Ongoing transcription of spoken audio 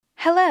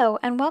Hello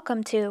and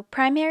welcome to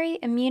Primary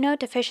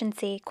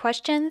Immunodeficiency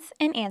Questions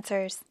and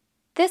Answers.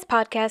 This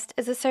podcast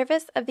is a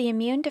service of the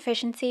Immune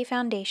Deficiency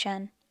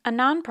Foundation, a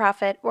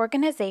nonprofit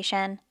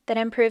organization that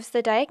improves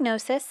the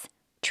diagnosis,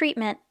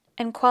 treatment,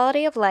 and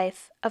quality of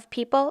life of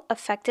people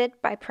affected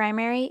by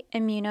primary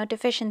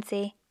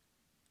immunodeficiency.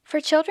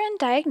 For children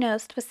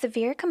diagnosed with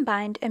severe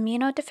combined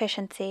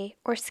immunodeficiency,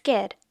 or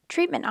SCID,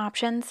 treatment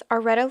options are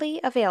readily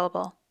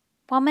available.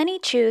 While many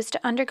choose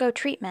to undergo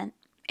treatment,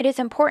 it is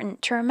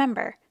important to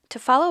remember to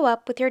follow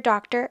up with your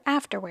doctor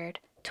afterward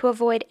to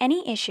avoid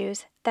any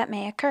issues that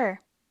may occur.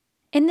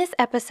 In this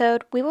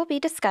episode, we will be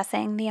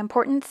discussing the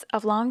importance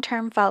of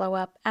long-term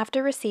follow-up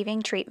after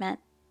receiving treatment.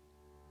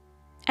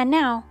 And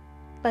now,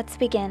 let's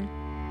begin.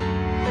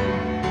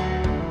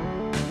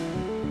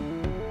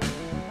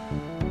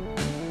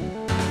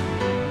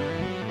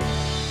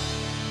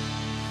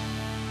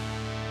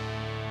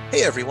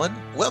 Hey everyone,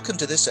 welcome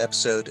to this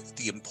episode,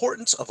 The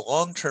Importance of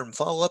Long-Term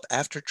Follow-Up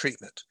After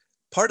Treatment,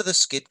 part of the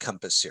SCID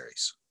Compass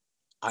series.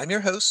 I'm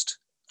your host,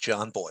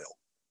 John Boyle.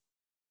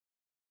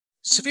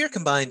 Severe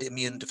Combined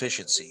Immune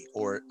Deficiency,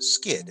 or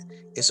SCID,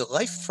 is a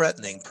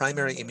life-threatening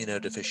primary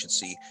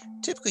immunodeficiency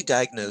typically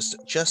diagnosed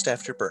just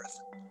after birth.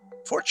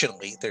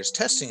 Fortunately, there's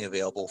testing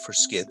available for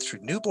SCID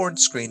through newborn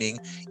screening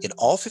in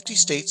all 50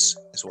 states,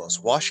 as well as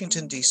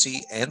Washington,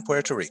 D.C. and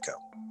Puerto Rico.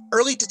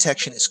 Early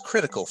detection is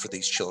critical for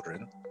these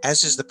children,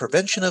 as is the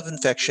prevention of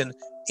infection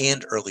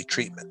and early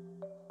treatment.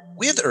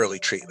 With early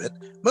treatment,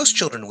 most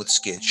children with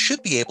SCID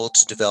should be able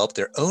to develop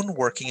their own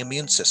working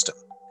immune system.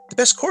 The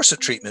best course of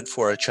treatment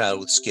for a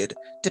child with SCID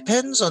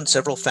depends on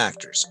several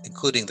factors,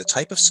 including the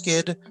type of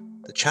SCID,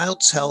 the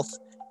child's health,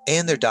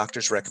 and their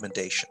doctor's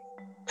recommendation.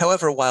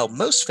 However, while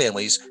most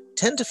families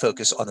tend to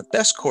focus on the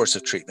best course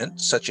of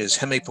treatment, such as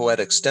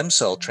hematopoietic stem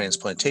cell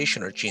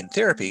transplantation or gene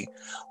therapy,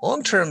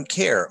 long-term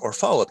care or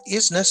follow-up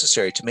is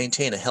necessary to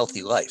maintain a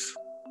healthy life.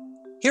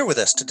 Here with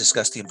us to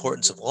discuss the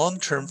importance of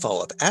long-term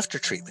follow-up after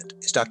treatment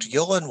is Dr.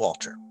 Yolande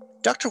Walter.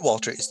 Dr.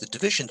 Walter is the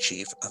Division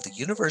Chief of the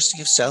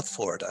University of South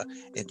Florida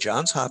and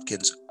Johns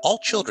Hopkins All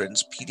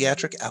Children's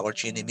Pediatric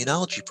Allergy and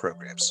Immunology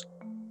Programs.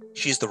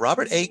 She is the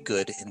Robert A.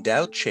 Good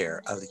Endowed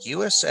Chair of the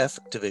USF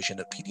Division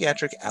of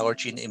Pediatric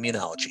Allergy and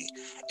Immunology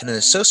and an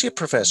Associate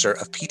Professor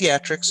of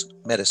Pediatrics,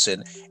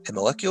 Medicine, and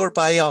Molecular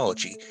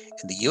Biology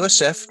in the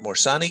USF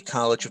Morsani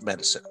College of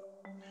Medicine.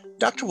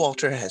 Dr.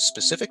 Walter has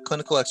specific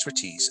clinical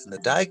expertise in the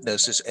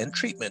diagnosis and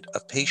treatment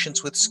of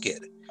patients with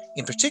SCID,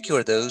 in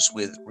particular those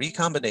with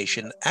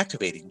recombination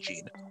activating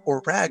gene,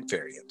 or RAG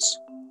variants.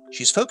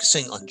 She's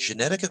focusing on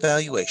genetic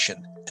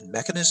evaluation and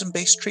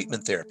mechanism-based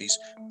treatment therapies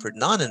for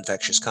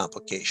non-infectious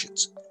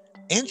complications,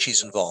 and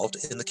she's involved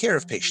in the care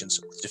of patients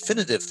with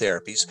definitive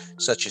therapies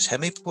such as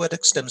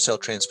hematopoietic stem cell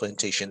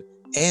transplantation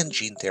and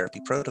gene therapy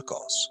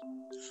protocols.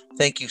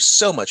 Thank you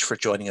so much for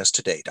joining us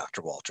today,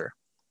 Dr. Walter.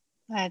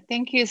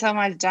 Thank you so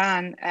much,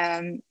 John.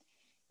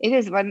 It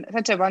is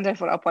such a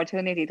wonderful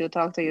opportunity to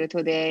talk to you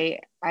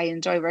today. I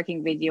enjoy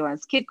working with you on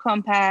SCID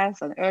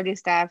Compass, on early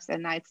steps,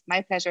 and it's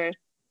my pleasure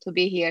to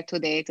be here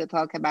today to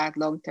talk about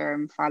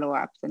long-term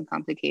follow-ups and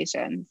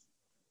complications.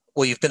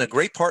 Well, you've been a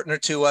great partner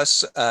to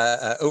us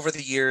over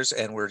the years,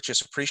 and we're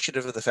just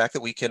appreciative of the fact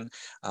that we can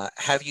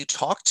have you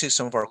talk to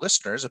some of our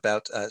listeners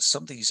about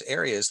some of these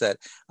areas that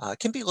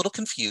can be a little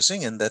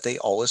confusing and that they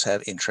always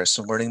have interest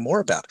in learning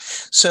more about.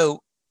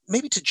 So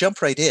maybe to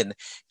jump right in,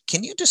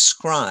 can you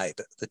describe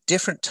the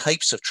different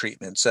types of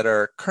treatments that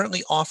are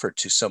currently offered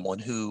to someone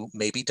who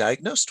may be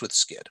diagnosed with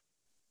SCID?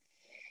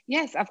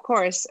 Yes, of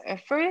course.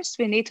 First,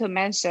 we need to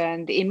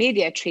mention the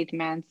immediate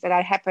treatments that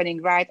are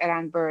happening right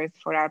around birth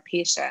for our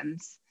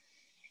patients.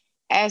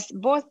 As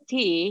both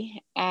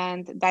T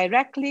and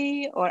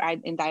directly or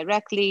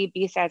indirectly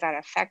B cells are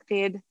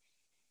affected,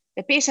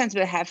 the patients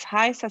will have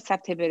high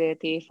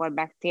susceptibility for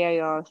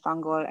bacterial,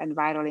 fungal, and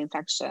viral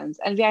infections.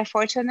 And we are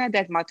fortunate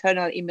that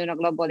maternal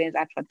immunoglobulins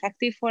are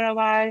protective for a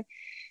while,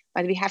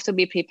 but we have to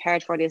be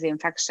prepared for these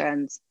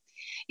infections.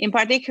 In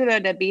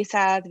particular, the B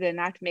cells will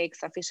not make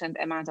sufficient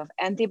amount of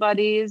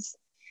antibodies.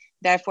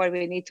 Therefore,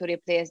 we need to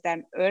replace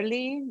them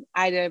early,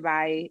 either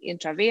by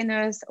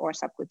intravenous or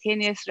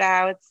subcutaneous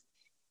routes.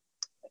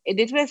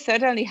 It will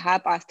certainly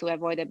help us to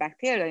avoid the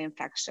bacterial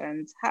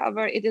infections.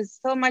 However, it is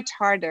so much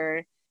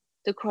harder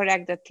to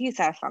correct the T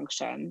cell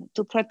function,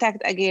 to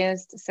protect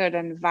against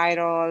certain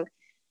viral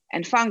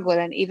and fungal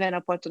and even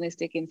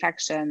opportunistic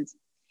infections.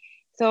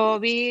 So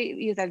we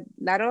use a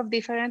lot of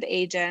different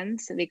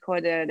agents. We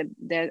call the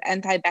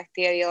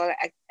antibacterial,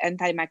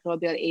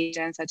 antimicrobial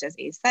agents such as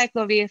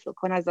acyclovir,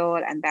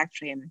 fluconazole, and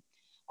Bactrim.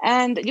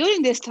 And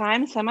during this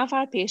time, some of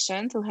our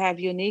patients who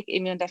have unique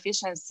immune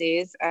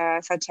deficiencies,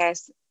 such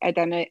as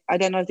adenosine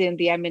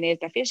deaminase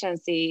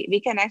deficiency, we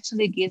can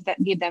actually give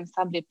them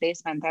some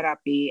replacement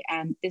therapy.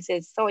 And this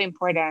is so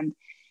important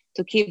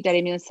to keep their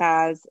immune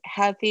cells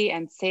healthy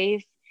and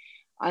safe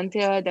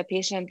until the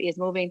patient is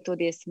moving to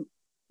this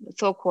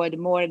so-called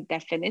more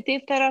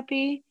definitive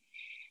therapy.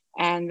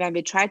 And when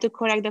we try to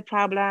correct the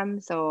problem,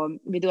 so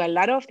we do a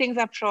lot of things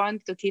up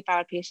front to keep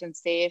our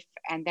patients safe,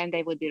 and then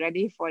they would be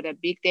ready for the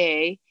big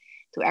day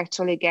to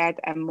actually get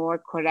a more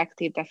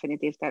corrective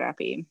definitive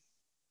therapy.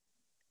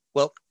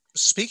 Well,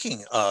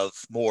 speaking of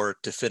more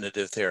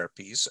definitive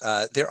therapies,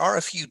 there are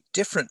a few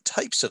different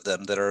types of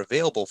them that are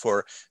available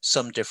for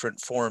some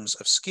different forms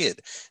of SCID.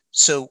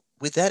 So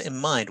with that in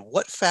mind,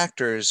 what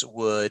factors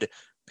would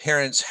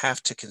parents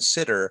have to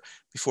consider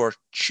before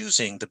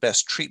choosing the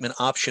best treatment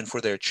option for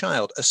their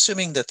child,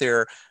 assuming that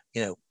there,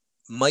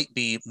 might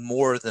be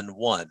more than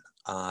one?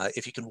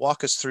 If you can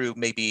walk us through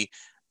maybe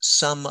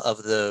some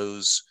of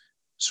those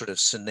sort of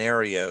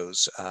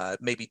scenarios,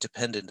 maybe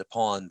dependent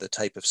upon the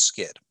type of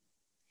SCID.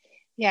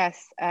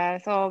 Yes,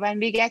 so when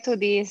we get to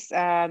this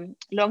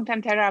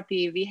long-term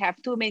therapy, we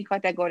have two main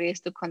categories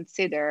to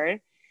consider.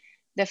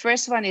 The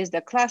first one is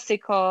the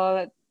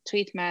classical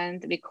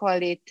treatment. We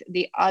call it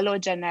the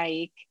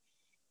allogeneic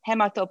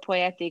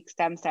hematopoietic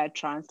stem cell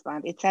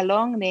transplant. It's a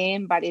long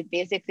name, but it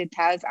basically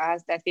tells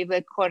us that we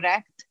will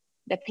correct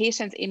the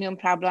patient's immune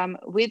problem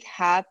with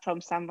help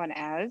from someone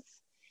else.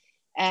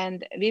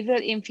 And we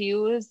will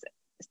infuse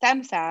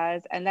stem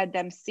cells and let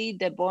them seed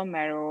the bone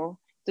marrow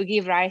to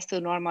give rise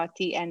to normal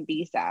T and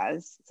B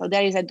cells. So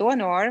there is a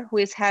donor who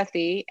is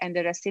healthy and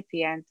the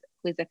recipient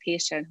who is the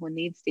patient who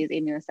needs these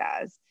immune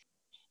cells.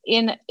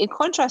 In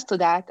contrast to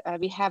that,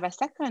 we have a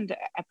second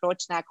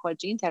approach now called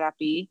gene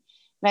therapy,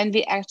 when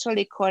we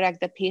actually correct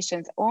the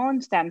patient's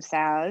own stem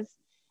cells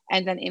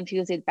and then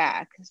infuse it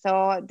back.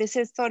 So this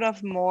is sort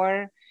of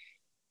more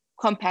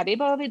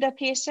compatible with the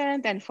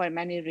patient, and for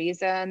many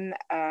reasons,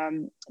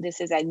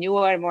 this is a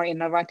newer, more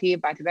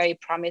innovative, but very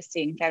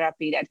promising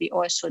therapy that we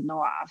all should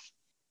know of.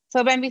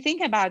 So when we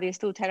think about these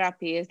two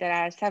therapies, there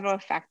are several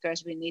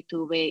factors we need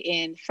to weigh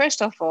in.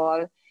 First of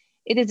all,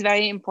 it is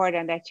very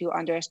important that you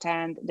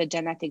understand the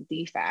genetic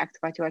defect,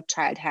 what your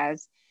child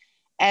has.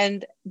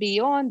 And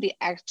beyond the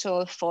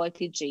actual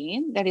faulty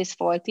gene that is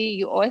faulty,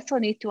 you also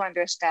need to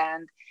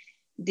understand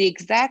the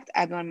exact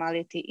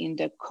abnormality in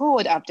the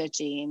code of the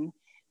gene,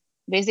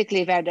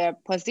 basically where the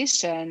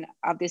position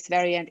of this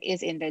variant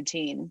is in the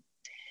gene.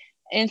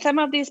 In some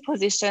of these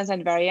positions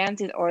and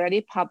variants is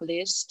already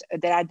published.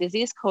 They are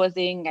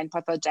disease-causing and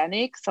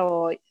pathogenic,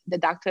 so the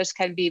doctors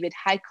can be with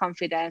high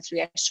confidence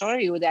reassure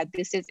you that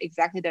this is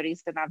exactly the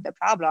reason of the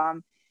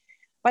problem.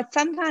 But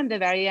sometimes the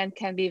variant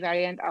can be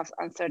variant of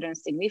uncertain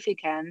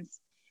significance.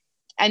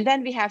 And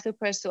then we have to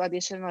pursue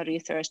additional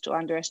research to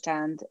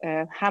understand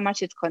how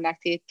much it's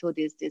connected to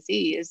this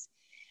disease.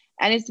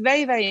 And it's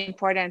very, very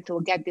important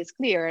to get this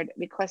cleared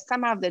because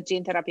some of the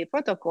gene therapy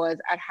protocols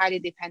are highly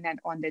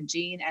dependent on the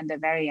gene and the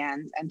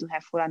variants, and to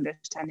have full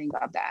understanding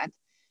of that.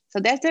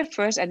 So that's the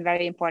first and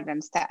very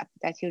important step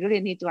that you really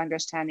need to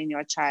understand in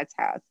your child's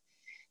health.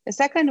 The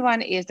second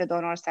one is the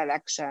donor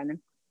selection.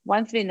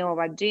 Once we know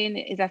what gene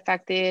is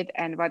affected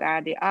and what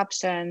are the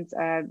options,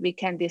 we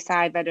can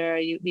decide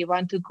whether we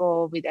want to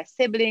go with a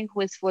sibling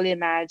who is fully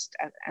matched,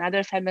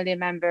 another family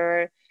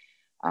member,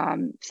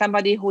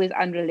 somebody who is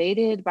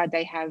unrelated, but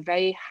they have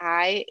very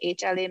high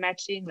HLA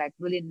matching, like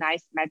really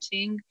nice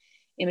matching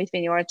in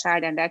between your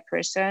child and that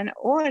person.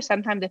 Or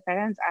sometimes the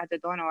parents are the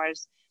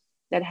donors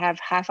that have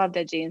half of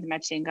the genes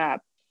matching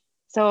up.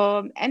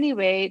 So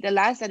anyway, the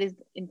last that is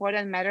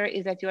important matter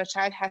is that your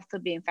child has to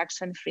be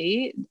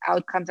infection-free.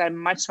 Outcomes are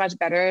much, much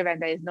better when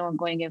there is no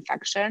ongoing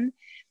infection.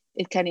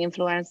 It can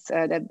influence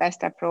the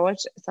best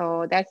approach.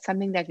 So that's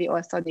something that we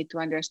also need to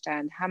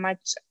understand. How much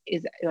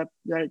is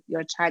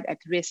your child at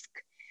risk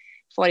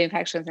for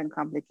infections and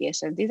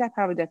complications? These are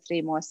probably the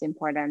three most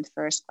important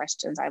first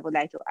questions I would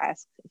like to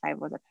ask if I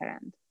was a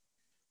parent.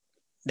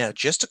 Now,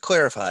 just to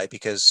clarify,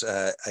 because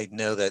I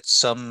know that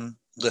some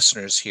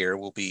listeners here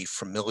will be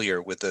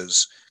familiar with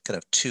those kind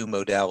of two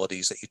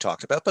modalities that you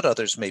talked about, but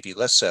others maybe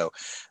less so.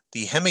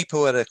 The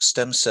hematopoietic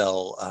stem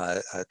cell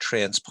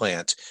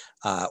transplant,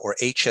 or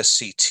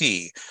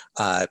HSCT,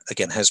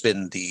 again, has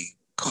been the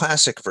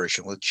classic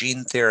version, with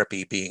gene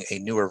therapy being a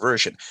newer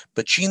version.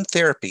 But gene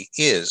therapy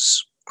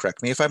is,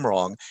 correct me if I'm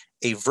wrong,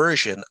 a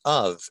version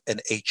of an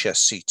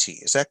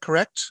HSCT. Is that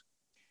correct?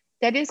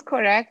 That is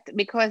correct,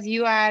 because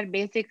you are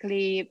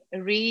basically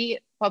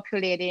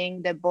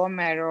repopulating the bone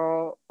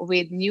marrow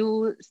with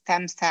new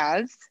stem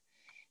cells.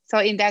 So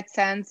in that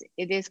sense,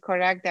 it is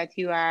correct that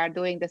you are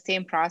doing the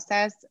same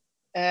process.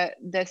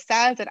 The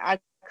cells that are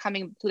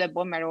coming to the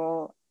bone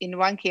marrow, in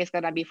one case,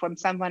 gonna be from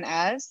someone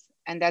else,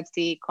 and that's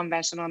the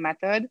conventional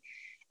method.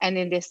 And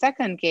in the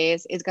second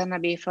case, it's gonna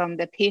be from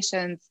the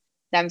patients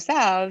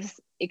themselves,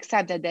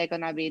 except that they're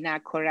gonna be now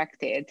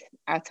corrected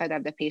outside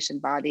of the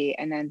patient body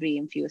and then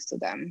reinfused to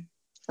them.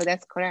 So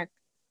that's correct.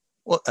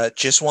 Well,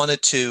 just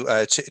wanted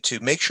to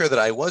make sure that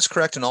I was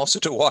correct, and also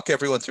to walk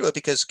everyone through it,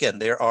 because again,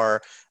 there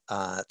are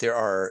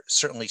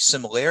certainly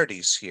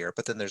similarities here,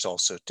 but then there's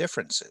also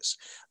differences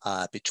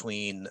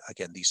between,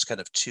 again, these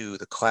kind of two,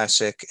 the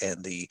classic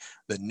and the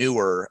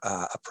newer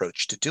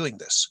approach to doing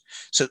this.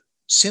 So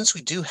since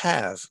we do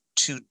have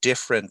two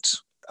different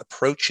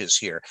approaches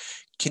here,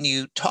 can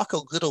you talk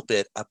a little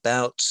bit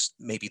about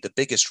maybe the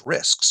biggest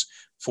risks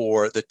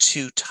for the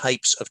two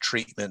types of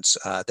treatments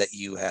that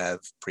you have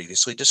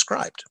previously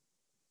described?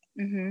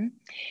 Mm-hmm.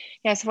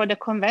 Yes, for the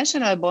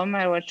conventional bone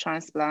marrow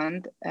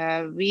transplant,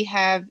 we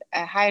have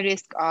a high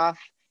risk of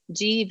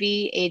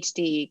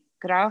GVHD,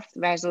 graft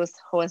versus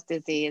host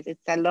disease.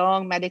 It's a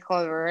long medical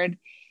word,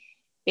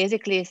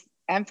 basically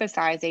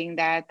emphasizing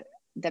that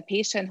the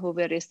patient who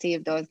will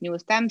receive those new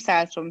stem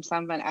cells from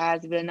someone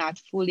else will not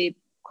fully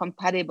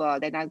compatible,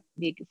 they're not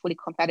be fully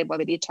compatible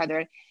with each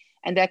other.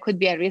 And there could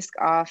be a risk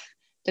of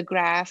the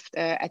graft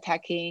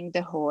attacking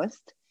the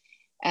host.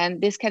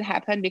 And this can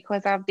happen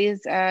because of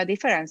these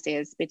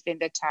differences between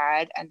the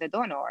child and the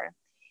donor.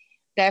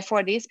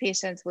 Therefore, these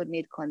patients would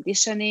need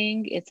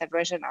conditioning. It's a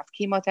version of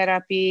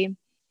chemotherapy.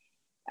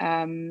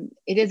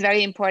 It is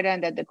very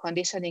important that the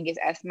conditioning is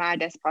as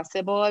mild as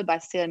possible,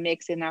 but still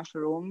makes enough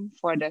room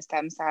for the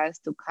stem cells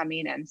to come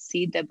in and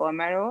seed the bone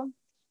marrow.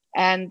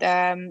 And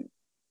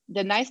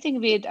the nice thing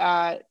with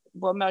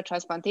bone marrow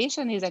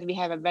transplantation is that we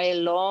have a very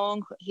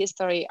long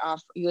history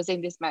of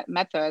using these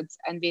methods,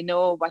 and we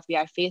know what we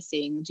are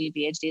facing.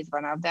 GVHD is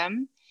one of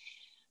them.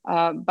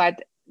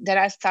 But there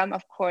are some,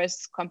 of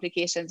course,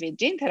 complications with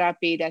gene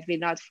therapy that we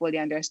not fully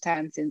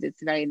understand since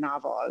it's very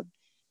novel.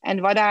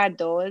 And what are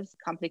those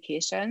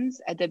complications?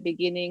 At the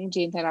beginning,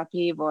 gene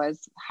therapy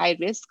was high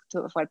risk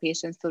for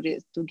patients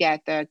to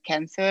get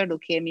cancer,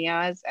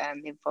 leukemias,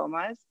 and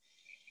lymphomas.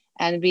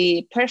 And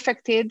we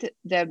perfected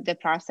the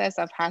process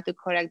of how to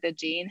correct the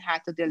gene, how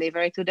to deliver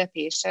it to the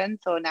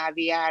patient. So now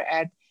we are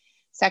at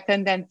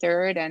second and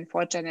third and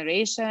fourth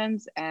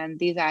generations, and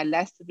these are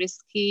less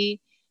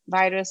risky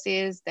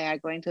viruses. They are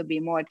going to be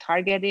more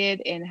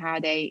targeted in how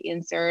they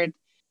insert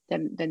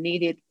the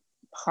needed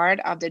part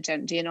of the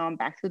genome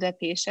back to the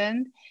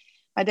patient.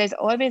 But there's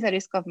always a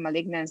risk of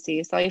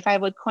malignancy. So if I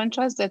would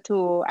contrast the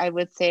two, I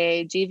would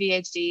say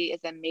GVHD is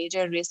a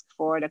major risk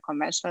for the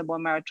conventional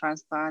bone marrow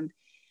transplant.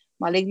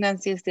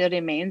 Malignancy still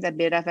remains a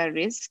bit of a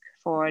risk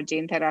for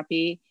gene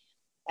therapy.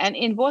 And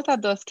in both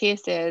of those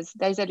cases,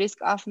 there's a risk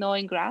of no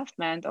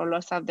engraftment or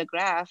loss of the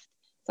graft.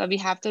 So we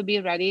have to be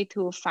ready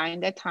to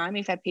find a time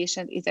if a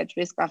patient is at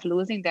risk of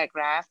losing their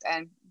graft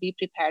and be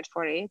prepared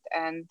for it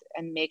and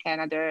make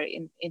another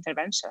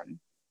intervention.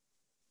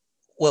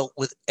 Well,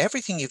 with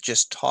everything you've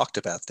just talked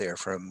about there,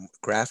 from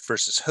graft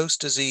versus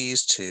host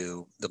disease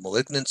to the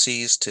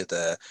malignancies to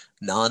the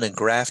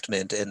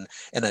non-engraftment,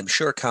 and I'm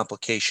sure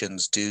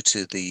complications due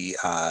to the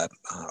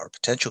or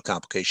potential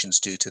complications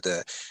due to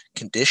the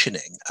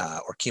conditioning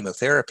or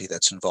chemotherapy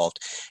that's involved.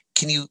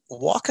 Can you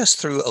walk us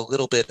through a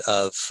little bit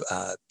of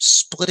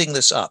splitting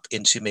this up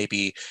into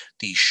maybe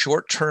the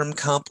short-term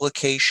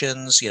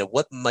complications?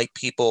 What might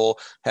people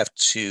have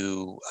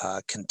to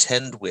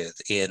contend with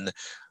in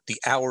the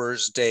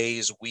hours,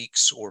 days,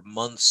 weeks, or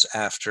months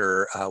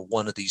after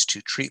one of these two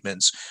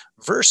treatments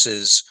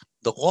versus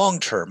the long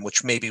term,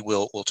 which maybe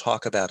we'll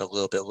talk about a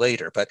little bit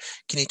later. But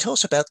can you tell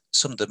us about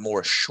some of the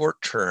more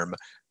short-term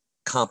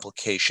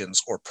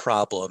complications or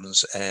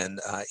problems,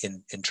 and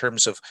in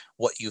terms of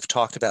what you've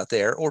talked about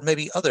there, or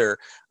maybe other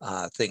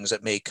things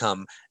that may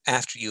come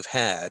after you've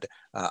had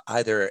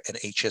either an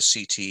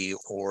HSCT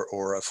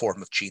or a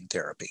form of gene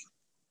therapy?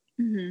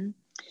 Mm-hmm.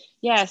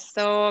 Yes,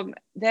 so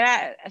there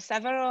are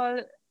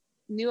several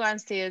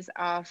nuances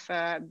of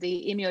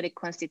the immune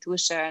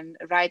reconstitution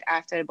right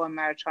after bone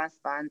marrow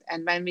transplant.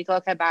 And when we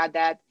talk about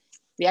that,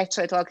 we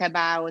actually talk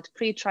about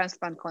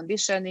pre-transplant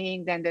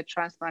conditioning, then the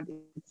transplant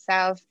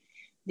itself.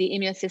 The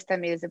immune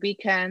system is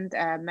weakened.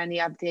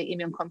 Many of the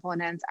immune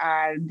components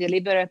are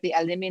deliberately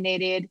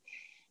eliminated,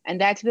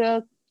 and that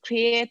will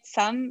create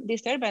some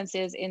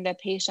disturbances in the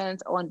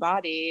patient's own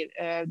body.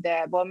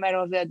 The bone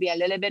marrow will be a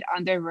little bit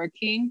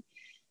underworking.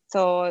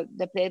 So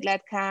the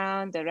platelet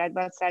count, the red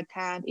blood cell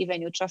count,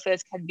 even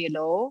neutrophils can be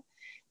low.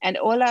 And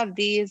all of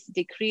these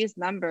decreased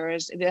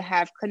numbers will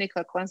have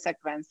clinical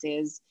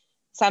consequences.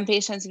 Some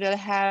patients will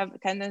have a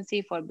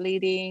tendency for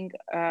bleeding.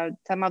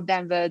 Some of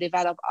them will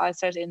develop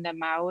ulcers in the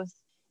mouth.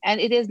 And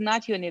it is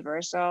not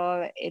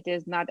universal. It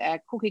is not a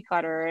cookie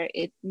cutter.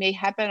 It may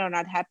happen or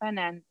not happen,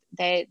 and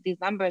these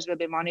numbers will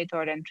be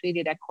monitored and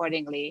treated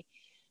accordingly.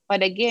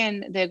 But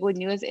again, the good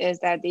news is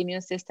that the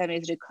immune system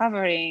is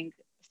recovering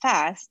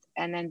fast,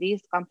 and then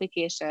these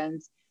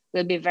complications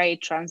will be very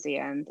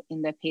transient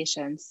in the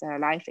patient's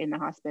life in the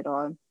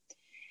hospital.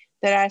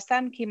 There are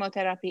some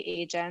chemotherapy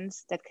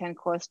agents that can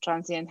cause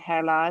transient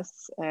hair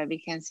loss. We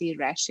can see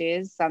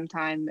rashes,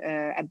 sometimes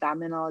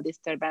abdominal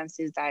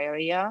disturbances,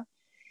 diarrhea.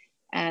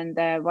 And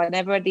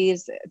whenever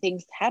these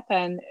things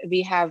happen,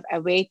 we have a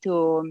way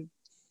to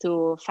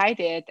fight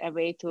it, a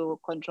way to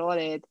control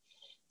it.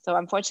 So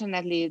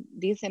unfortunately,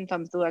 these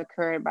symptoms do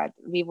occur, but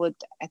we would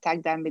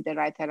attack them with the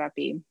right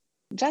therapy.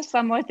 Just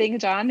one more thing,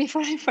 John,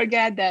 before I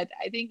forget, that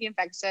I think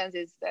infections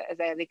is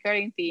a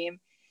recurring theme,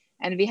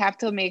 and we have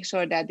to make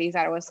sure that these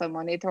are also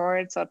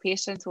monitored. So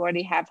patients who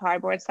already have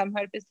harbored some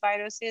herpes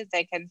viruses,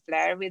 they can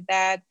flare with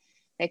that.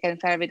 They can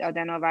flare with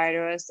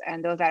adenovirus,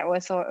 and those are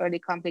also early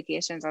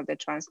complications of the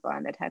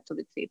transplant that have to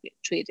be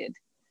treated.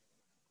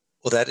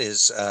 Well, that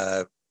is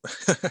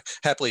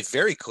happily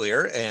very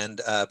clear, and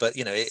but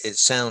it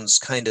sounds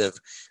kind of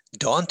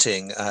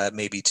daunting,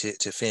 maybe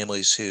to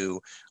families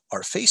who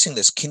are facing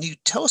this. Can you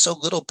tell us a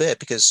little bit,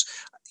 because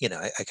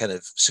I kind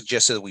of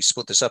suggested that we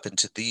split this up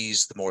into the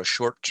more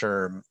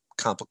short-term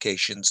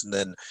complications and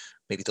then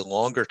maybe the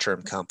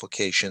longer-term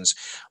complications.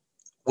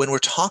 When we're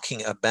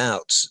talking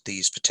about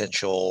these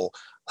potential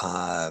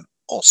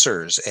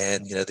ulcers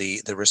and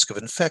the risk of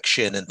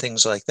infection and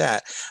things like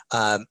that,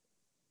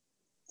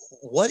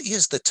 what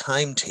is the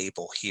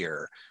timetable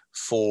here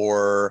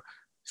for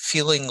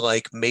feeling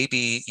like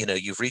maybe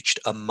you've reached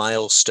a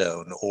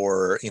milestone,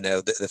 or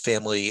the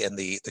family and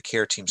the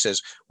care team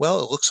says,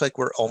 well, it looks like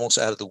we're almost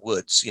out of the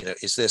woods?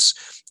 Is this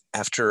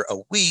after a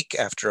week,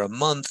 after a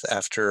month,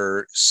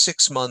 after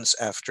 6 months,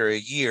 after a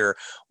year?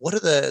 What are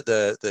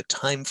the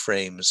time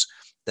frames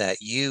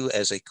that you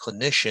as a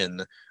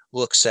clinician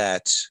looks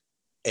at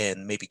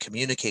and maybe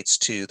communicates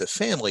to the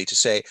family to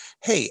say,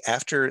 hey,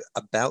 after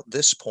about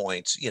this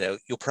point,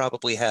 you'll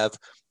probably have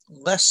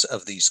less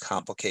of these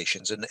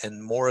complications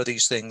and more of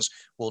these things,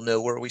 we'll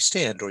know where we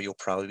stand, or you'll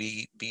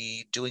probably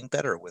be doing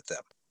better with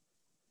them?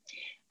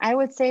 I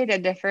would say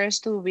that the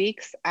first 2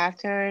 weeks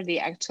after the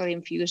actual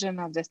infusion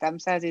of the stem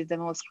cells is the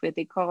most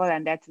critical,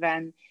 and that's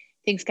when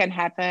things can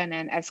happen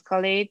and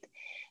escalate.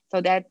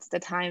 So that's the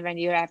time when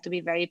you have to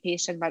be very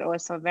patient, but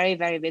also very,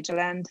 very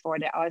vigilant for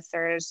the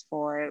ulcers,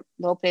 for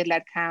low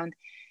platelet count.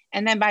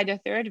 And then by the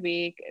 3rd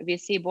week, we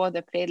see both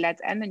the platelets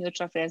and the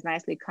neutrophils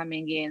nicely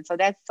coming in. So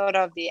that's sort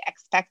of the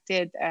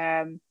expected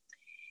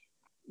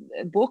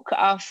book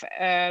of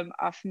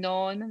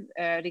known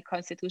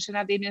reconstitution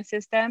of the immune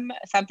system.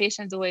 Some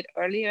patients do it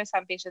earlier,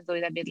 some patients do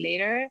it a bit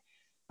later.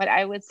 But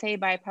I would say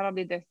by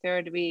probably the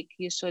 3rd week,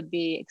 you should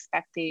be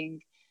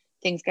expecting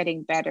things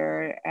getting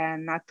better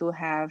and not to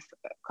have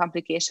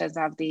complications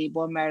of the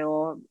bone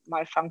marrow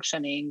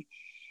malfunctioning.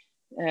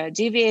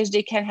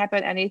 GVHD can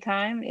happen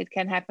anytime. It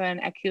can happen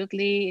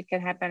acutely. It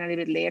can happen a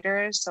little bit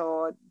later.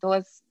 So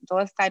those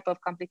type of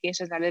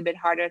complications are a little bit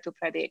harder to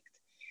predict.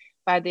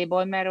 But the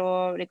bone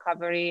marrow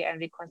recovery and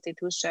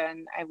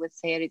reconstitution, I would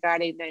say,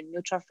 regarding the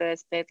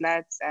neutrophils,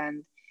 platelets,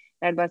 and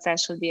red blood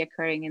cells should be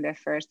occurring in the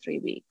first 3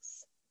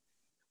 weeks.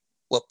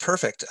 Well,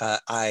 perfect.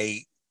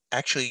 I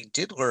actually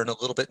did learn a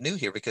little bit new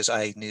here, because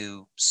I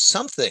knew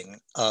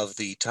something of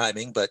the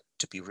timing, but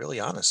to be really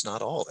honest,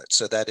 not all of it.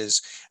 So that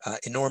is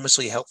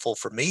enormously helpful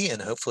for me,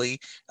 and hopefully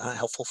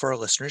helpful for our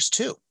listeners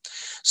too.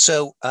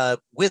 So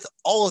with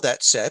all of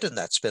that said, and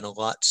that's been a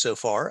lot so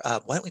far,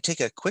 why don't we take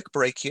a quick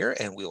break here,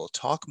 and we will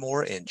talk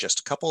more in just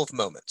a couple of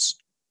moments.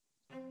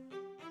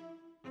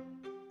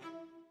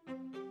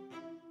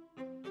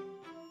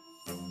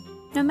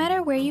 No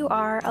matter where you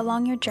are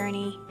along your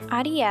journey,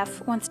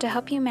 IDF wants to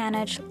help you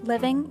manage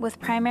living with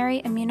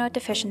primary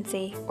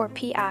immunodeficiency, or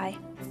PI.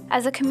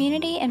 As a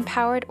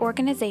community-empowered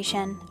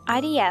organization,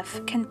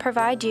 IDF can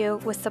provide you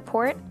with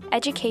support,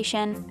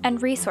 education,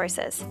 and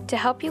resources to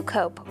help you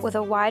cope with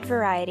a wide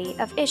variety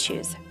of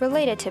issues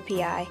related to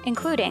PI,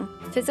 including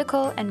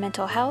physical and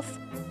mental health,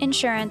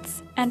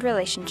 insurance, and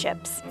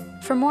relationships.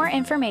 For more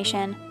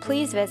information,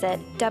 please visit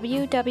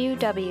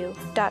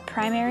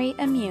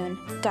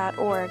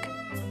www.primaryimmune.org.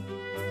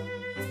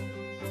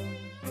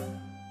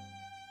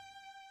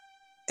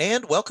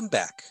 And welcome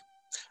back.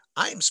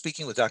 I am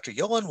speaking with Dr.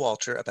 Johan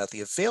Walter about the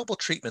available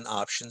treatment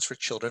options for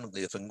children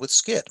living with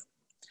SCID.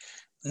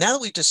 Now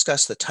that we've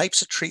discussed the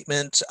types of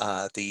treatment,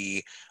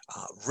 the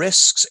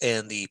risks,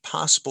 and the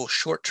possible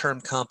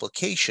short-term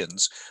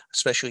complications,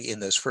 especially in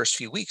those first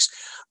few weeks,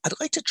 I'd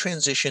like to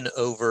transition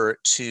over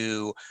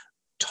to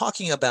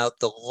talking about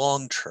the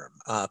long-term,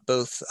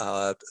 both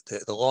the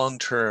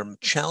long-term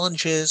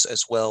challenges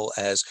as well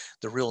as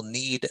the real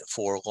need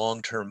for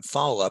long-term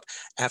follow-up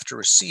after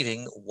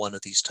receiving one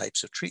of these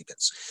types of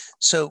treatments.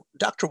 So,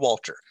 Dr.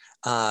 Walter,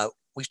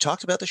 we've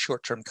talked about the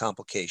short-term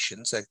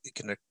complications that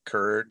can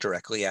occur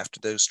directly after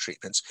those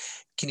treatments.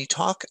 Can you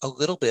talk a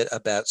little bit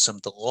about some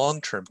of the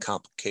long-term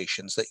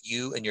complications that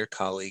you and your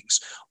colleagues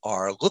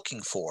are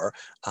looking for,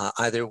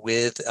 either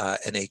with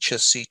an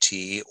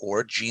HSCT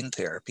or gene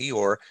therapy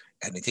or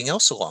anything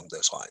else along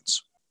those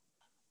lines?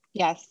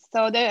 Yes,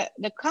 so the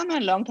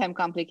common long-term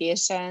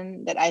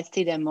complication that I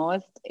see the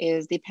most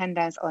is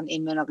dependence on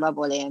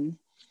immunoglobulin.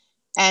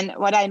 And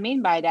what I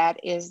mean by that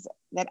is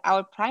that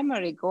our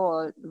primary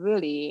goal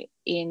really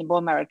in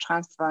bone marrow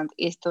transplant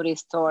is to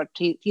restore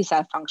T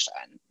cell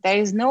function. There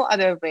is no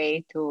other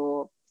way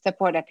to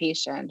support a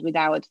patient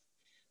without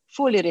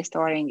fully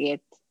restoring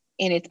it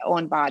in its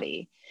own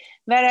body.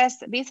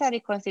 Whereas B-cell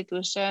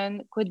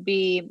reconstitution could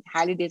be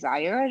highly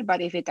desired,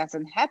 but if it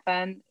doesn't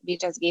happen, we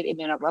just give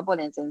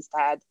immunoglobulins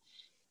instead.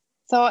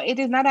 So it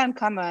is not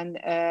uncommon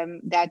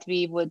that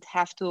we would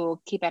have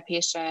to keep a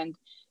patient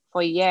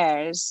for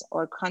years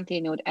or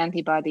continued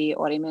antibody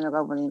or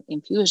immunoglobulin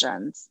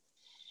infusions.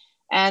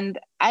 And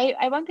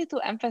I wanted to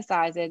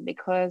emphasize it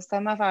because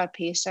some of our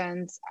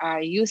patients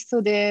are used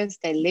to this,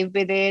 they live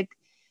with it.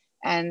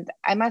 And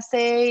I must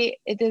say,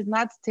 it is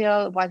not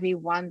still what we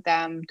want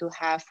them to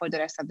have for the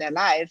rest of their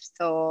lives.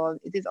 So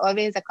it is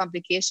always a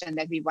complication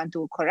that we want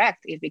to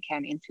correct if we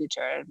can in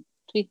future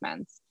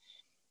treatments.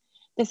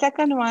 The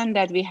second one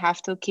that we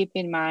have to keep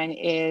in mind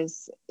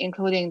is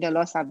including the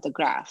loss of the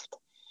graft.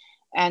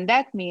 And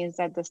that means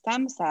that the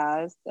stem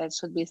cells that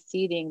should be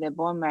seeding the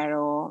bone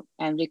marrow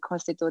and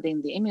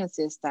reconstituting the immune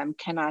system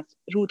cannot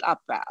root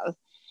up well.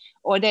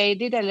 Or they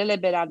did a little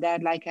bit of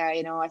that, like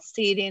a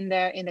seed in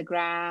the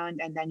ground,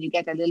 and then you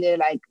get a little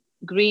like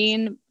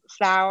green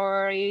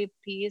flowery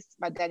piece,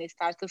 but then it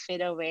starts to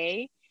fade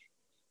away.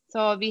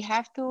 So we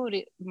have to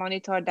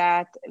monitor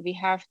that. We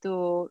have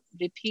to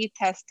repeat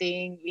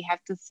testing. We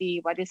have to see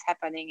what is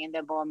happening in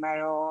the bone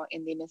marrow,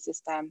 in the immune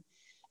system,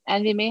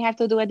 and we may have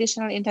to do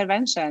additional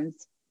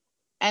interventions.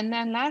 And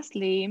then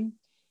lastly,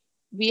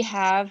 we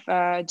have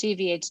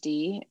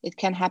GVHD. It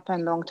can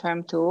happen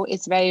long-term too.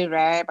 It's very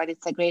rare, but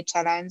it's a great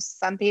challenge.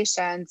 Some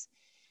patients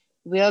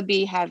will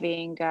be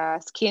having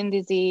skin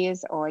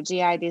disease or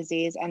GI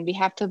disease, and we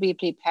have to be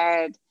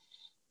prepared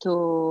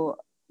to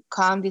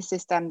calm the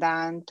system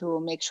down to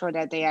make sure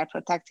that they are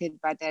protected,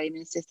 but their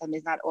immune system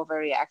is not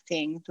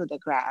overreacting to the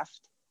graft.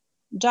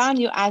 John,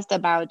 you asked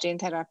about gene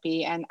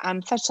therapy, and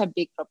I'm such a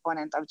big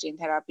proponent of gene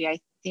therapy. I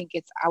think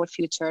it's our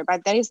future,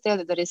 but there is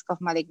still the risk of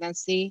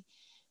malignancy,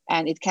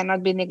 and it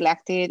cannot be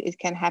neglected. It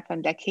can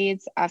happen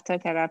decades after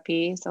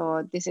therapy.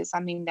 So this is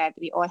something that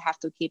we all have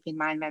to keep in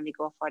mind when we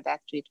go for that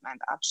treatment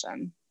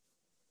option.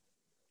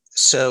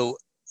 So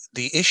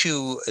the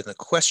issue and the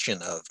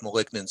question of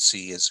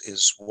malignancy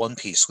is one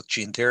piece with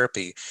gene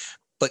therapy,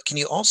 but can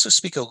you also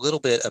speak a little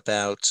bit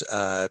about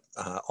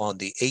on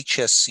the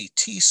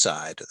HSCT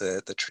side,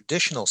 the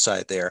traditional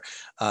side there,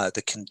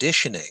 the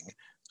conditioning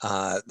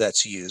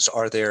that's used?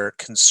 Are there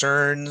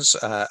concerns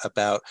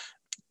about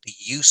the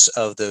use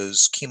of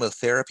those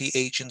chemotherapy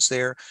agents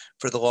there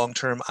for the long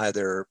term,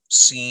 either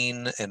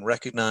seen and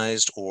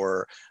recognized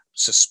or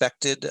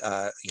suspected,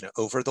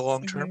 over the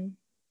long term? Mm-hmm.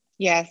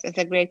 Yes, it's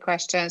a great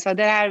question. So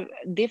there are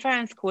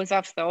different schools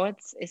of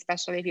thoughts,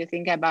 especially if you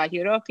think about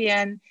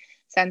European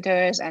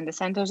centers and the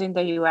centers in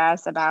the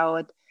US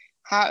about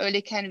how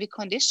early can we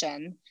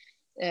condition.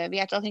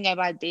 We are talking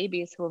about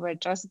babies who were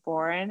just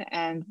born,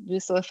 and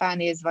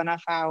busulfan is one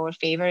of our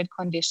favorite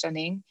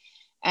conditioning.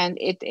 And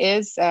it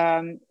is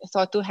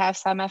thought to have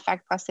some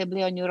effect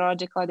possibly on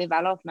neurological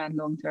development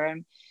long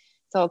term.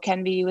 So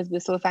can we use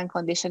busulfan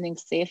conditioning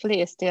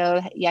safely is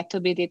still yet to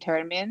be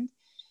determined.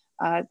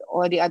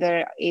 All the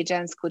other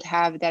agents could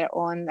have their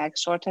own like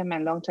short-term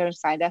and long-term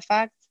side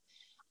effects.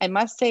 I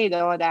must say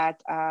though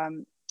that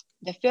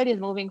the field is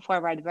moving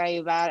forward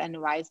very well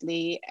and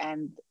wisely,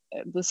 and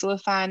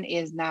busulfan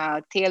is now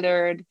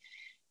tailored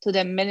to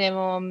the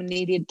minimum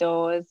needed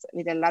dose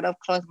with a lot of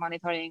close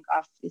monitoring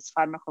of its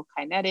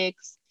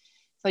pharmacokinetics.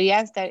 So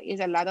yes, there is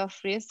a lot of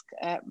risk,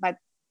 but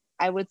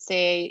I would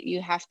say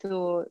you have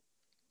to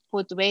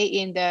put weigh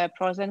in the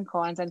pros and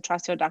cons and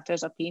trust your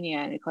doctor's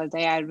opinion, because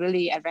they are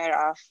really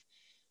aware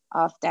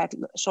of that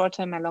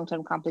short-term and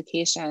long-term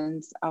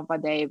complications of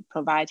what they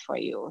provide for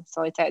you.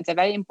 So it's a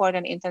very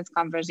important, intense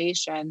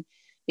conversation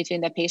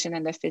between the patient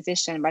and the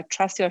physician, but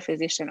trust your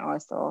physician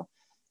also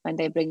when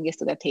they bring this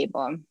to the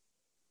table.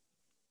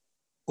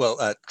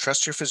 Well,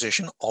 trust your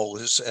physician,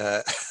 always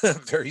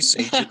very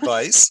sage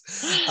advice.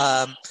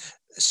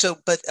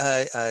 But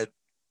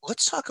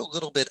let's talk a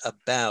little bit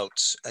about,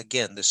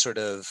 again, the sort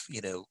of,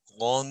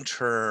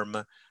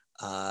 long-term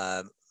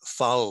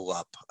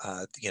follow-up,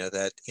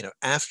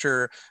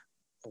 after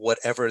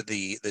whatever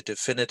the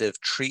definitive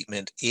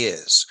treatment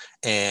is,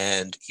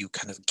 and you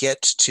kind of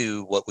get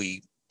to what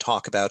we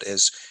talk about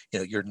as,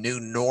 your new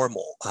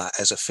normal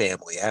as a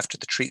family after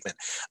the treatment.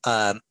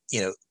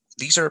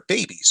 These are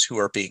babies who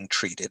are being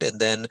treated, and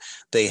then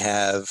they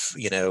have,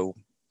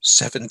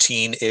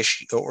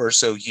 17-ish or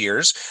so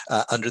years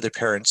under their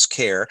parents'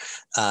 care,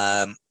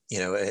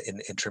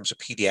 in terms of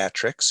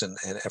pediatrics and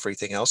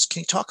everything else.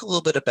 Can you talk a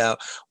little bit about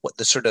what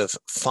the sort of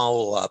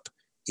follow-up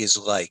is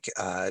like,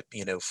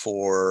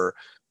 for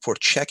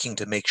checking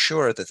to make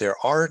sure that there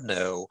are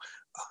no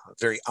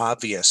very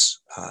obvious,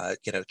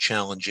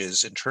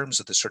 challenges in terms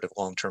of the sort of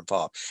long-term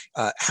follow-up?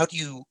 How do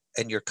you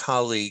and your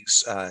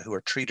colleagues who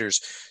are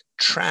treaters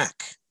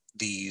track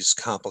these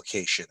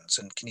complications?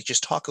 And can you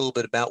just talk a little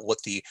bit about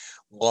what the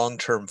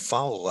long-term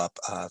follow-up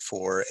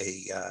for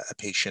a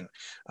patient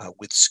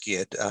with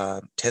SCID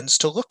tends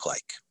to look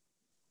like?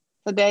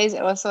 So there is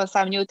also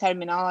some new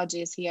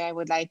terminologies here I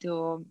would like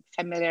to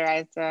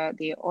familiarize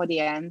the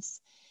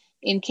audience.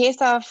 In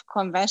case of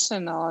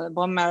conventional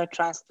bone marrow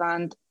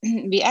transplant,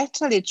 we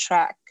actually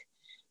track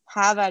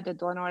how well the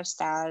donor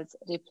cells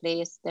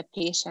replace the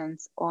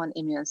patient's own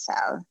immune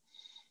cell.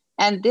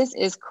 And this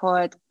is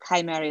called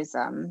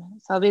chimerism.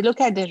 So we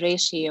look at the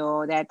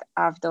ratio that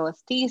of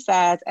those T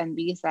cells and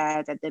B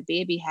cells that the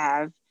baby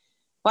have,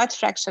 what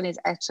fraction is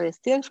actually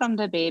still from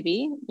the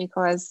baby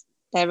because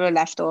there were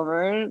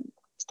leftover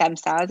stem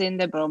cells in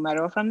the bone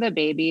marrow from the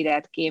baby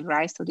that gave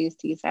rise to these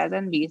T cells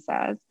and B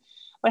cells,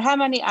 or how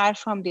many are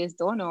from this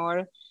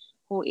donor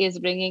who is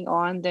bringing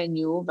on the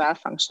new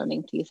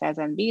well-functioning T cells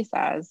and B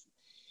cells.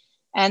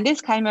 And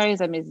this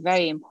chimerism is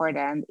very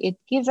important. It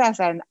gives us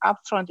an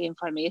upfront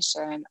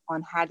information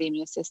on how the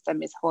immune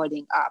system is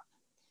holding up.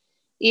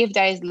 If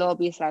there is low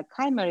B cell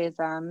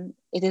chimerism,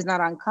 it is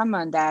not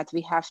uncommon that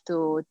we have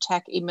to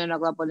check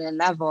immunoglobulin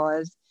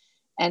levels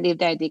And if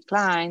they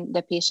decline,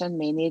 the patient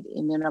may need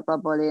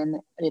immunoglobulin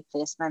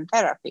replacement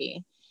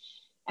therapy.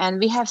 And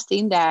we have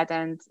seen that,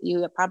 and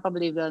you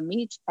probably will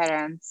meet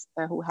parents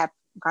who have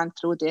gone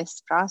through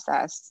this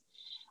process.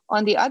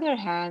 On the other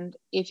hand,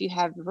 if you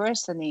have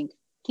worsening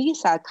T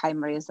cell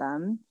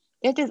chimerism,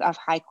 this is of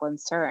high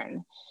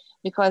concern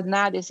because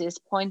now this is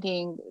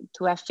pointing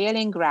to a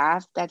failing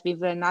graft that we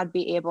will not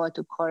be able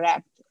to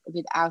correct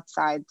with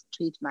outside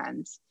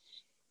treatments.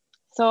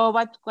 So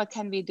what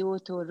can we do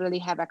to really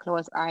have a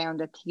close eye on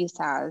the T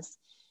cells?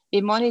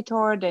 We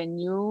monitor the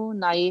new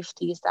naive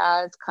T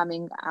cells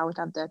coming out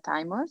of the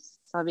thymus,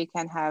 so we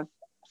can have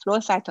flow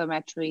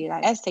cytometry,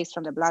 like assays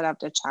from the blood of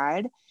the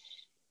child.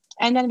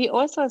 And then we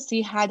also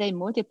see how they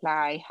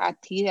multiply, how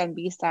T and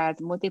B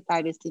cells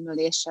multiply with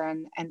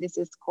stimulation, and this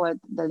is called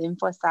the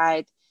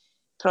lymphocyte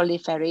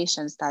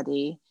proliferation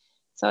study.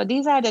 So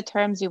these are the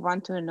terms you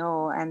want to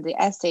know and the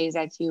assays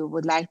that you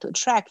would like to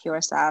track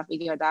yourself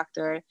with your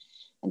doctor.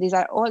 And these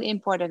are all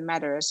important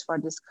matters for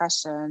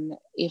discussion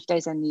if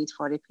there's a need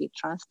for repeat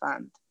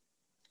transplant.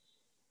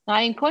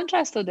 Now, in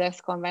contrast to this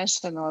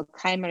conventional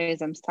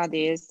chimerism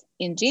studies,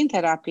 in gene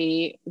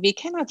therapy, we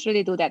cannot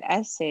really do that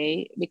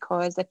assay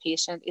because the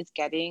patient is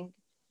getting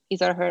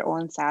his or her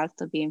own cells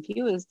to be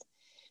infused.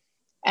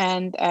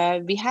 And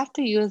we have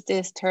to use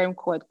this term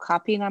called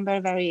copy number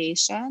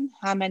variation,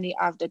 how many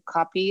of the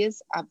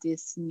copies of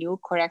this new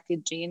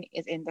corrected gene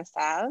is in the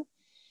cell.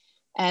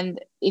 And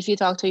if you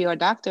talk to your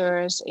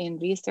doctors in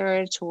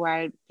research who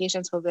are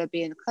patients who will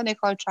be in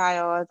clinical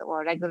trials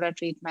or regular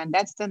treatment,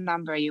 that's the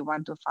number you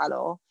want to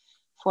follow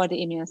for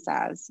the immune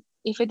cells.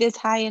 If it is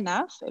high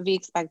enough, we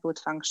expect good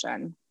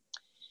function.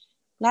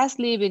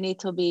 Lastly, we need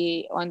to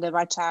be on the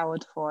watch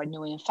out for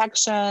new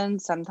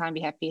infections. Sometimes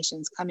we have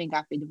patients coming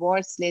up with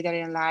warts later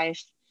in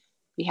life.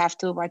 We have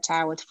to watch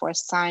out for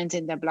signs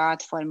in the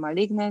blood for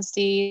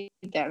malignancy,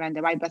 when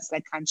the white blood cell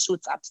count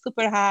shoots up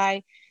super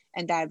high,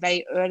 and there are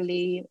very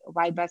early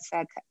white blood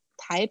cell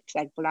types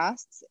like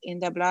blasts in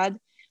the blood.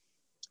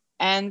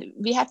 And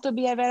we have to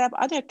be aware of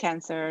other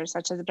cancers,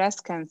 such as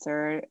breast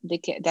cancer,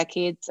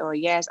 decades or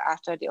years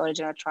after the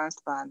original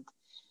transplant.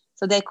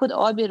 So they could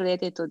all be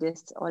related to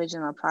this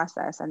original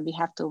process, and we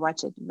have to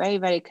watch it very,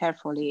 very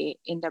carefully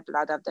in the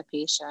blood of the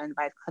patient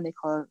by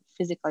clinical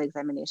physical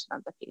examination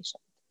of the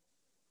patient.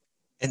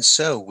 And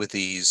so with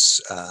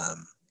these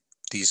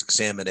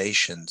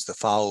examinations, the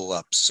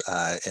follow-ups,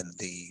 and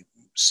the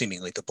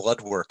seemingly the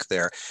blood work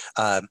there,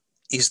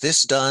 is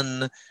this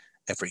done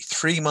every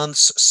 3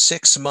 months,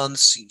 6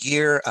 months,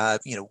 year?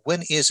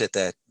 When is it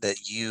that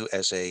you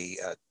as a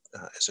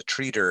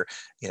treater,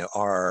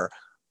 are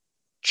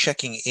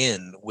checking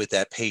in with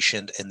that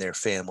patient and their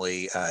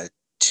family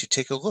to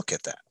take a look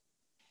at that?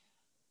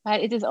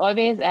 It is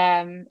always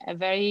a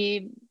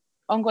very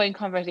ongoing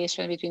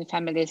conversation between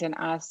families and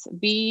us.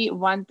 We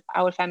want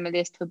our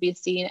families to be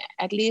seen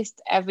at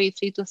least every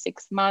 3 to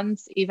 6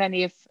 months, even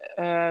if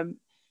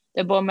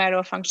the bone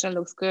marrow function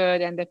looks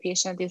good and the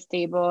patient is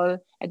stable.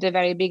 At the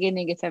very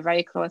beginning, it's a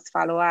very close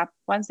follow-up.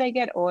 Once they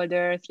get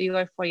older, 3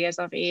 or 4 years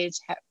of age,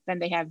 when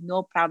they have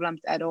no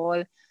problems at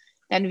all,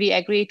 then we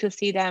agree to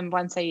see them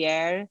once a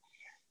year.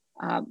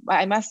 But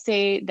I must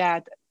say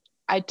that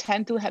I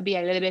tend to be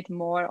a little bit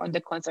more on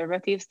the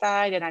conservative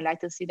side, and I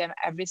like to see them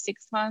every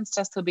 6 months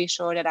just to be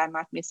sure that I'm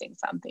not missing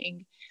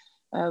something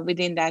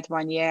within that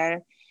 1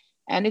 year.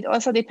 And it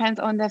also depends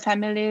on the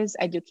family's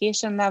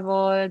education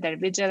level, their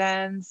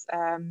vigilance.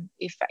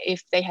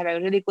 If they have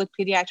a really good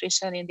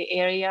pediatrician in the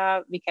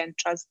area, we can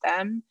trust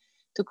them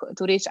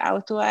to reach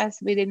out to us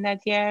within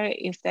that year.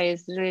 If there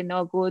is really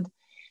no good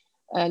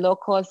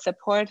local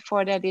support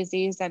for the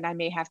disease, then I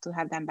may have to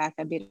have them back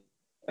a bit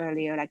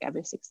earlier, like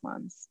every 6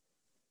 months.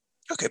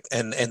 Okay,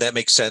 and that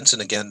makes sense.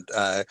 And again,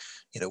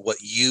 what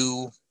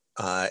you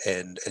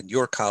and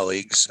your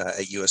colleagues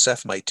at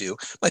USF might do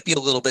might be a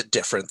little bit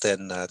different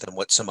than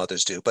what some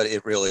others do, but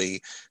it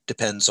really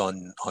depends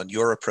on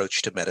your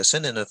approach to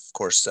medicine and, of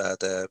course,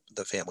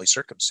 the family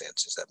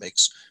circumstances. That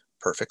makes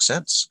perfect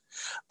sense.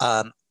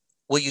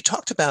 Well, you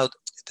talked about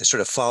the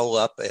sort of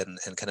follow-up and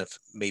kind of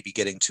maybe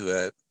getting to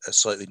a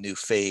slightly new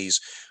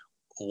phase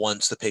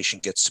once the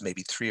patient gets to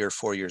maybe 3 or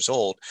 4 years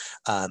old.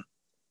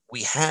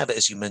 We have,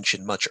 as you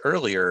mentioned much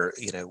earlier,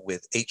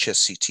 with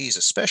HSCTs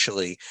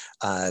especially,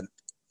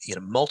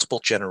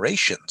 multiple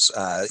generations,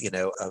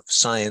 of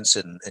science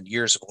and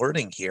years of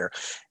learning here.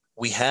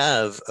 We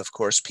have, of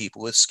course,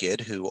 people with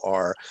SCID who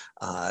are,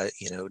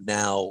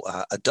 now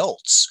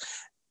adults.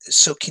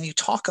 So can you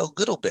talk a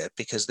little bit,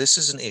 because this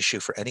is an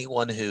issue for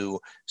anyone who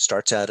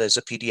starts out as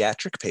a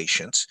pediatric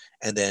patient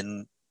and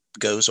then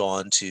goes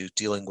on to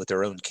dealing with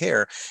their own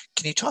care.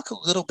 Can you talk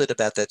a little bit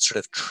about that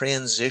sort of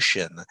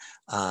transition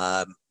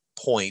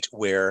point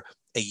where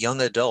a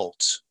young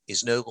adult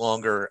is no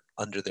longer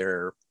under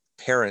their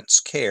parents'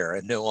 care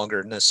and no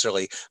longer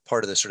necessarily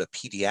part of the sort of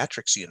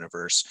pediatrics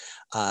universe,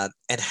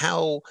 and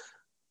how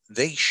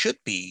they should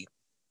be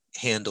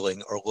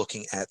handling or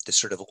looking at this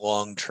sort of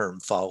long-term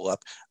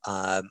follow-up,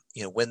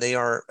 when they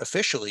are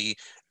officially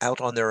out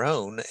on their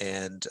own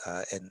and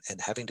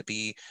having to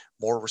be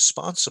more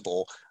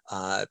responsible,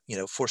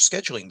 for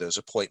scheduling those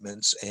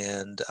appointments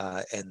and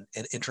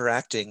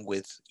interacting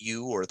with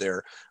you or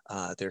their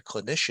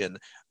clinician,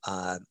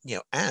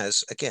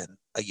 as again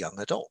a young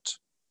adult.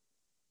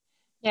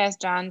 Yes,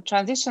 John,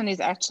 transition is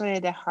actually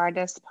the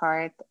hardest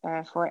part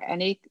for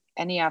any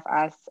of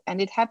us,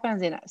 and it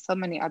happens in so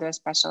many other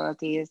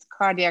specialties: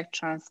 cardiac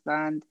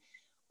transplant,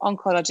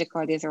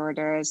 oncological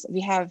disorders. We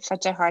have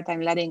such a hard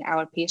time letting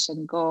our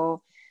patient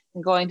go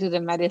into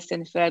the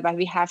medicine field, but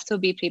we have to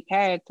be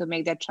prepared to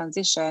make that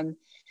transition,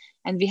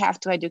 and we have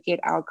to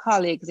educate our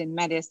colleagues in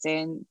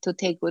medicine to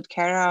take good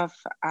care of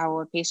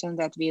our patients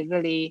that we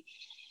really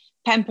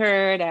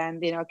pampered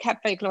and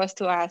kept very close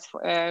to us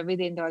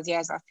within those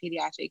years of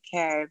pediatric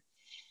care.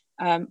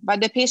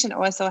 But the patient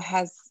also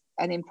has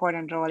an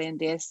important role in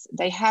this.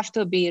 They have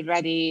to be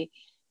ready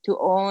to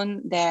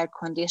own their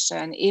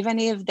condition, even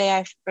if they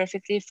are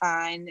perfectly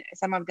fine.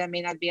 Some of them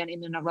may not be on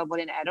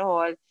immunoglobulin at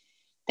all.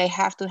 They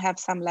have to have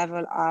some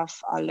level of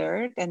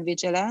alert and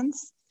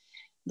vigilance.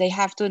 They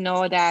have to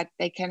know that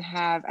they can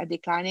have a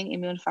declining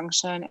immune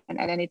function, and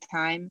at any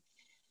time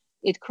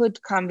it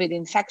could come with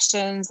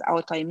infections,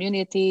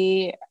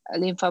 autoimmunity,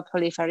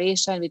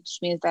 lymphoproliferation, which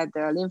means that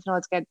the lymph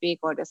nodes get big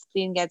or the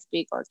spleen gets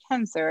big, or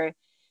cancer.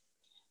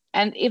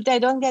 And if they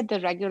don't get the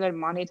regular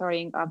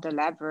monitoring of the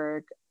lab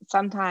work,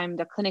 sometimes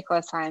the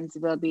clinical signs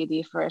will be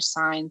the first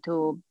sign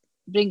to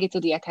bring it to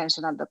the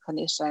attention of the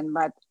clinician.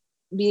 But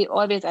we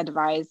always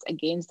advise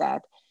against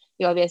that.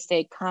 We always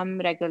say, come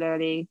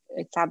regularly,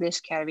 establish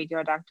care with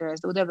your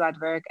doctors, do the blood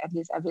work at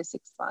least every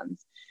 6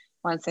 months,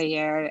 once a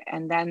year,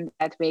 and then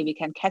that way we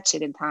can catch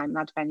it in time,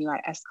 not when you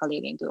are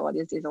escalating to all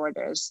these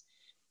disorders.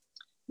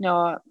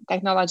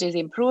 Technology is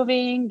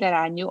improving. There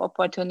are new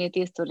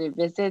opportunities to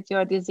revisit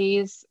your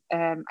disease.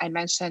 I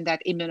mentioned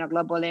that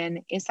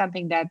immunoglobulin is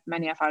something that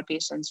many of our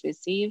patients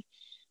receive,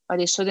 but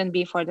it shouldn't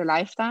be for the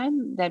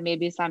lifetime. There may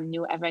be some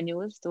new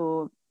avenues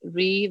to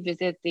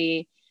revisit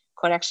the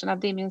correction of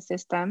the immune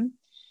system.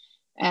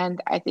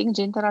 And I think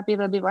gene therapy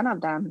will be one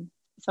of them.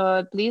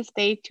 So please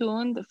stay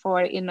tuned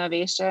for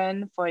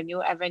innovation, for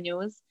new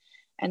avenues,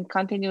 and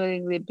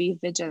continually be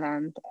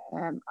vigilant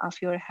of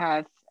your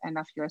health and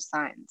of your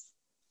signs.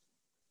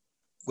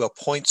 Well,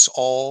 points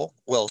all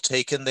well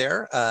taken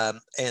there.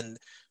 And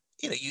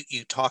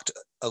you talked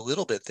a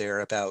little bit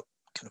there about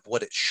kind of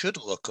what it should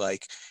look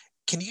like.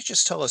 Can you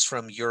just tell us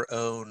from your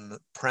own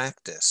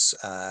practice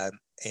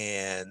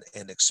and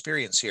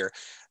experience here,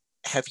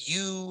 have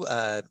you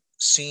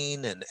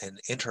seen and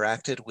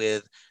interacted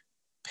with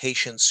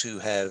patients who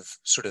have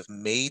sort of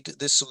made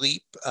this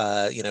leap,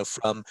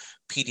 from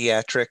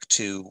pediatric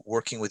to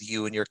working with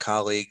you and your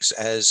colleagues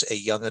as a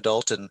young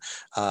adult? And,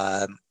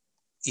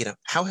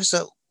 how has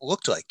that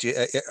looked like?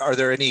 Are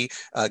there any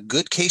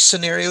good case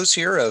scenarios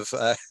here of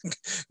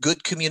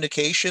good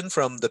communication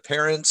from the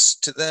parents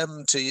to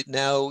them to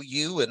now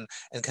you, and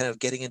kind of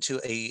getting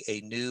into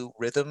a new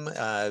rhythm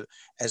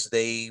as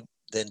they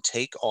then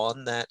take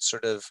on that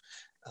sort of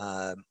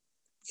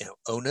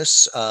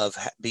onus of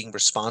being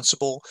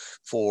responsible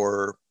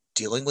for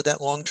dealing with that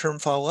long-term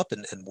follow-up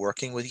and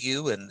working with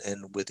you and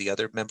with the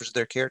other members of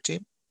their care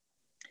team?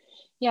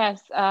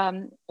 Yes,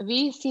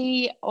 we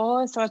see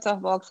all sorts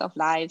of walks of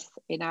lives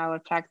in our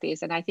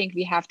practice, and I think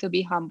we have to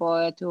be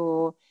humble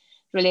to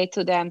relate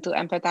to them, to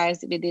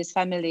empathize with these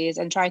families,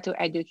 and try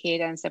to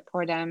educate and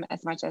support them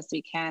as much as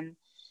we can.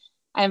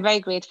 I'm very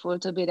grateful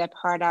to be the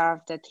part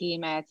of the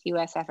team at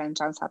USF and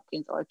Johns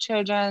Hopkins All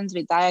Children's.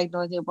 We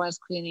diagnose newborn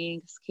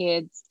screenings,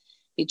 kids,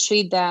 we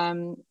treat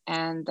them,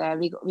 and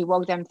we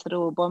walk them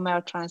through bone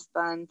marrow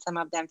transplant, some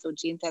of them through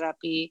gene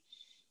therapy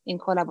in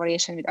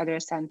collaboration with other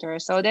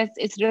centers. So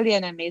it's really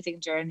an amazing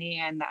journey,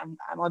 and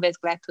I'm always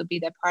glad to be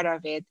the part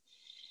of it.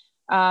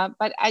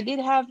 But I did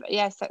have,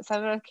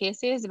 several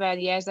cases where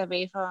years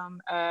away from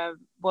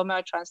bone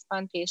marrow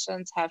transplant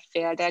patients have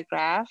failed their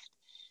graft.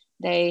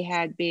 They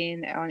had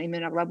been on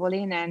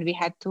immunoglobulin, and we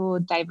had to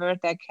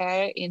divert their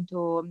care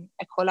into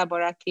a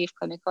collaborative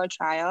clinical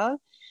trial.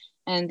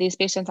 And these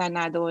patients are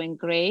now doing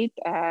great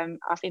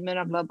of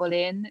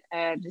immunoglobulin,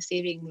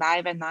 receiving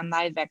live and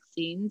non-live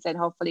vaccines, and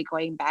hopefully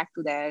going back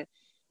to their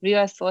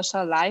real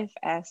social life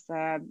as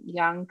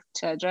young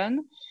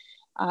children.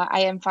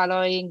 I am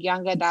following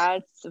young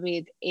adults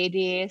with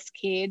ADA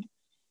SCID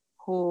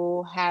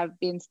who have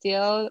been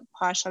still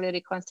partially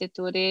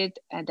reconstituted,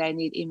 and they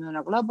need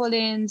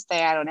immunoglobulins.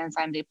 They are on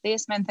enzyme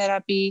replacement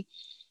therapy.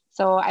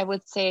 So I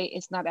would say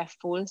it's not a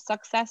full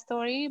success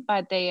story,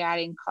 but they are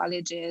in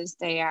colleges,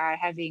 they are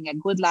having a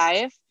good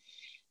life.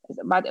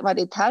 But what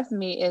it tells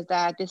me is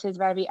that this is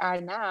where we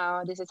are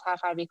now. This is how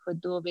far we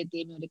could do with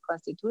the immune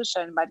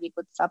reconstitution, but we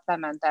could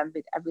supplement them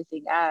with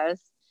everything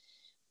else.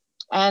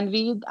 And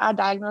we are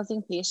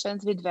diagnosing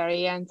patients with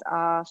variants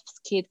of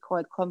SCID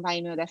called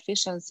combined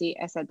immunodeficiency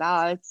as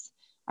adults.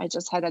 I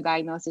just had a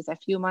diagnosis a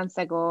few months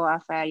ago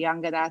of a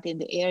young adult in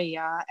the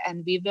area,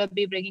 and we will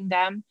be bringing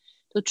them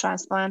to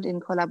transplant in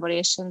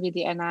collaboration with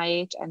the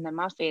NIH and the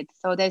Moffitt.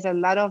 So there's a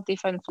lot of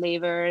different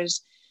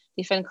flavors,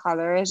 different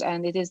colors,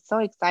 and it is so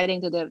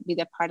exciting to be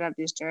a part of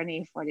this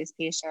journey for these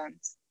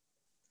patients.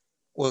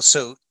 Well,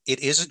 so it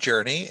is a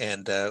journey,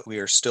 and we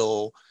are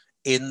still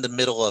in the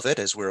middle of it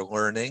as we're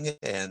learning,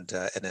 and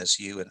as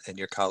you and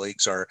your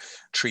colleagues are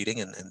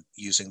treating and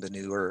using the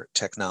newer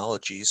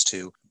technologies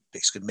to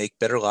basically make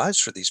better lives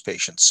for these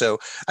patients. So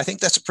I think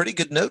that's a pretty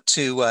good note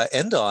to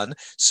end on.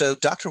 So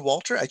Dr.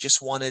 Walter, I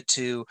just wanted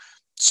to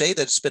say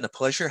that it's been a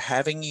pleasure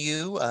having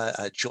you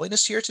join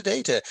us here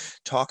today to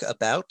talk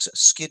about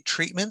SCID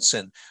treatments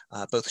and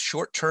both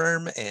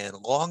short-term and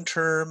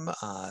long-term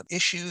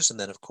issues, and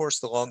then of course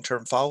the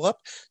long-term follow-up.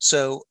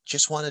 So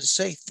just wanted to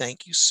say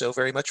thank you so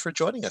very much for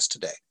joining us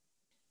today.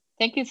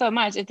 Thank you so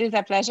much. It is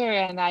a pleasure,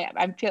 and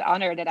I feel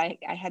honored that I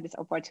had this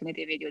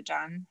opportunity with you,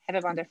 John.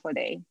 Have a wonderful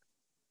day.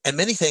 And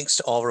many thanks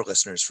to all our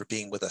listeners for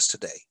being with us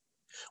today.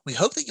 We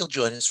hope that you'll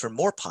join us for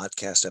more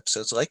podcast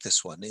episodes like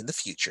this one in the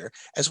future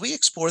as we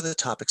explore the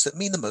topics that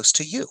mean the most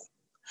to you.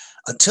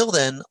 Until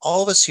then,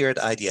 all of us here at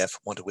IDF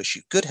want to wish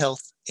you good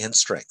health and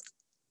strength.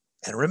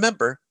 And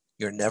remember,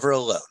 you're never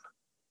alone.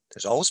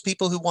 There's always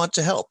people who want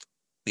to help.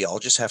 We all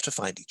just have to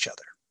find each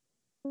other.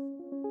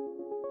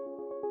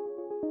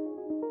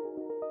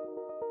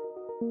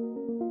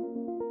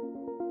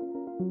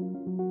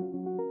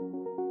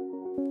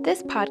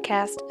 This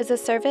podcast is a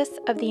service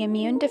of the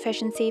Immune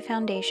Deficiency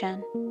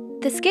Foundation.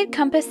 The SCID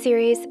Compass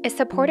series is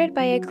supported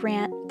by a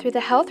grant through the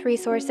Health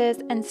Resources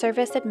and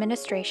Service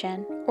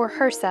Administration, or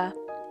HRSA,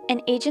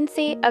 an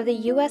agency of the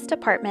U.S.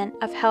 Department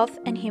of Health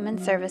and Human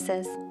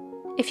Services.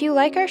 If you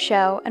like our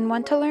show and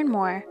want to learn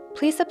more,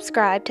 please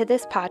subscribe to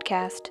this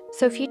podcast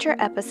so future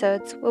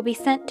episodes will be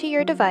sent to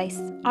your device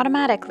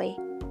automatically.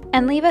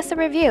 And leave us a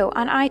review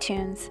on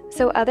iTunes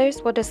so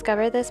others will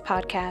discover this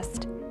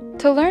podcast.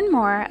 To learn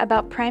more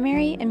about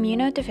primary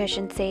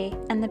immunodeficiency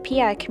and the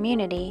PI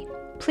community,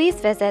 please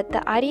visit the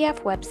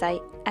IDF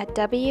website at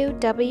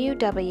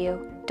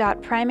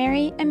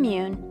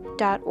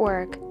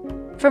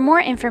www.primaryimmune.org. For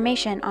more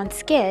information on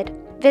SCID,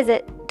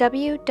 visit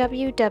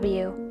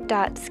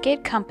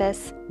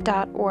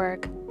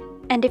www.scidcompass.org.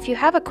 And if you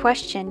have a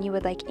question you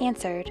would like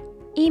answered,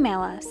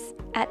 email us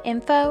at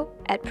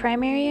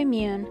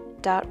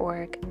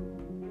info@primaryimmune.org.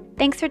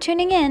 Thanks for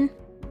tuning in.